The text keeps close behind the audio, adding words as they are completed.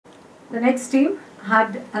The next team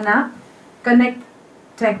had an app, Connect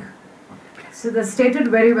Tech. So they stated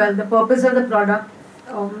very well the purpose of the product,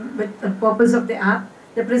 with the purpose of the app.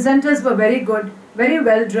 The presenters were very good, very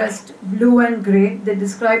well dressed, blue and grey. They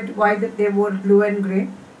described why they wore blue and grey.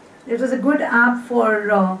 It was a good app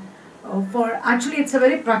for actually it's a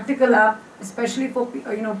very practical app, especially for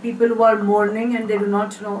people who are mourning and they do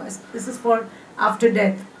not know. This is for after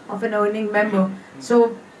death of an earning member.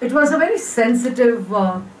 So it was a very sensitive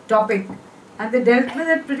topic, and they dealt with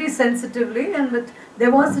it pretty sensitively. And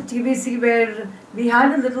there was a TVC where we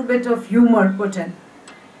had a little bit of humor put in.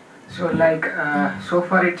 So like so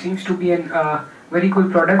far it seems to be a very cool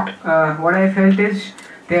product. What I felt is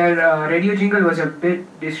their radio jingle was a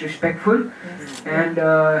bit disrespectful, yes.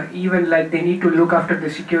 And even like they need to look after the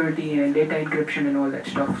security and data encryption and all that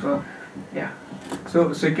stuff. So yeah.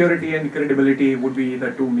 So security and credibility would be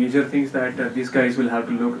the two major things that these guys will have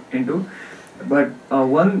to look into. But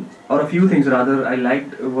one or a few things rather I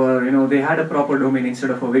liked were, they had a proper domain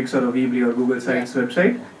instead of a Wix or a Weebly or Google Sites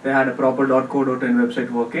website. They had a proper .co.in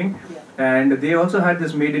website working. And they also had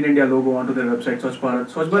this Made in India logo onto their website, Swachh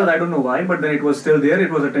Bharat. Swachh Bharat, I don't know why, but then it was still there.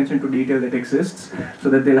 It was attention to detail that exists, so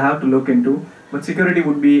that they'll have to look into. But security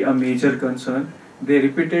would be a major concern. They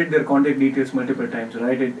repeated their contact details multiple times,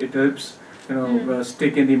 right? It helps,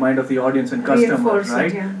 stick in the mind of the audience and customers,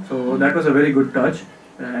 right? So that was a very good touch.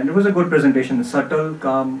 And it was a good presentation, subtle,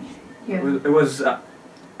 calm. It was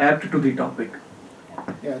apt to the topic.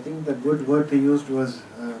 Yeah, I think the good word they used was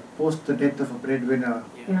post the death of a breadwinner,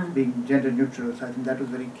 being gender neutral. So I think that was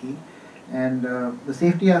very key. And the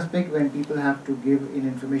safety aspect, when people have to give in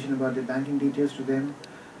information about their banking details to them,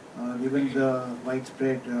 given the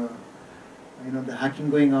widespread, the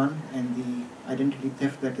hacking going on and the identity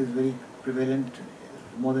theft that is very prevalent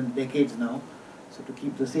more than decades now. So to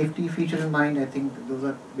keep the safety feature in mind, I think those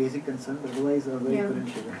are basic concerns. Otherwise, a very good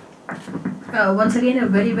initiative. Once again, a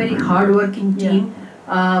very, very hard-working team.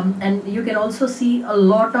 And you can also see a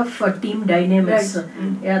lot of team dynamics.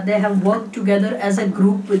 Right. They have worked together as a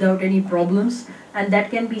group without any problems, and that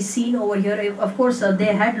can be seen over here. Of course,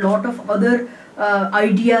 they had a lot of other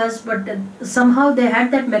ideas, but somehow they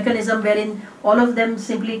had that mechanism wherein all of them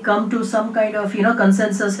simply come to some kind of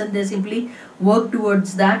consensus, and they simply work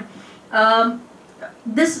towards that.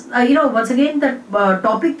 This once again, the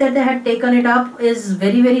topic that they had taken it up is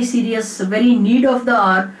very, very serious, very need of the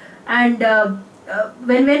hour. And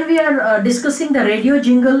when we are discussing the radio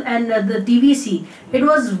jingle and the TVC, it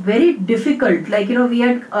was very difficult. Like we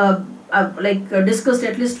had discussed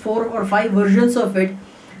at least 4 or 5 versions of it,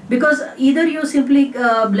 because either you simply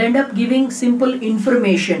blend up giving simple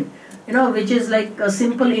information, which is like a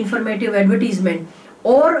simple informative advertisement,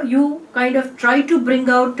 or you kind of try to bring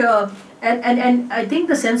out and I think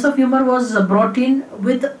the sense of humor was brought in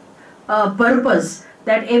with purpose,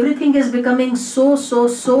 that everything is becoming so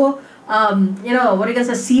what you can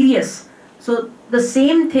say, serious. So the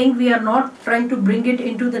same thing, we are not trying to bring it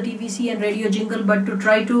into the TVC and radio jingle, but to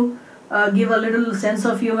try to give a little sense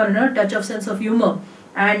of humor, a touch of sense of humor,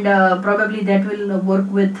 and probably that will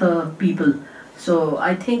work with people. So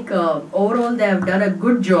I think overall they have done a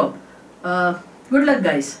good job. Good luck,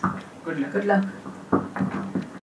 guys. Good luck. Good luck.